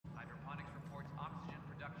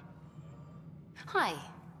Hi.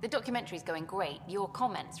 The documentary's going great. Your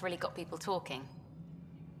comments really got people talking.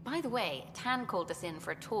 By the way, Tan called us in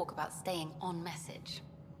for a talk about staying on message.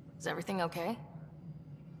 Is everything okay?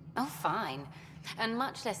 Oh, fine. And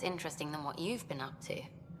much less interesting than what you've been up to.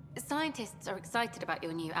 Scientists are excited about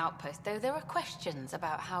your new outpost, though there are questions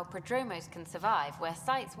about how prodromos can survive where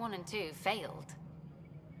Sites 1 and 2 failed.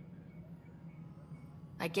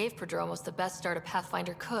 I gave Prodromos the best start a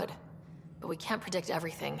Pathfinder could, but we can't predict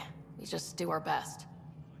everything. We just do our best.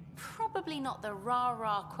 Probably not the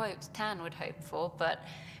rah-rah quote Tan would hope for, but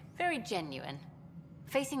very genuine.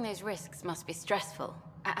 Facing those risks must be stressful.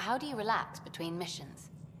 How do you relax between missions?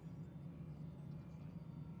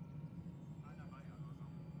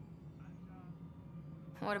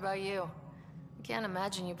 What about you? I can't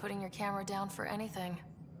imagine you putting your camera down for anything.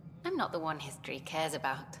 I'm not the one history cares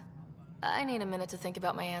about. I need a minute to think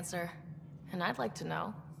about my answer, and I'd like to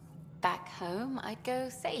know. Back home, I'd go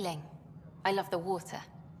sailing. I love the water.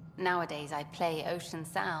 Nowadays, I play ocean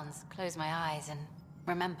sounds, close my eyes, and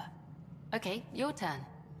remember. Okay, your turn.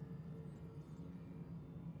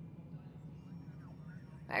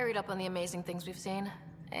 I read up on the amazing things we've seen,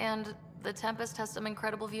 and the Tempest has some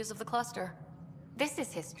incredible views of the cluster. This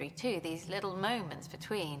is history too, these little moments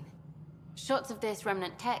between. Shots of this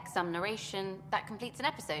remnant tech, some narration, that completes an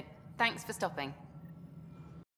episode. Thanks for stopping.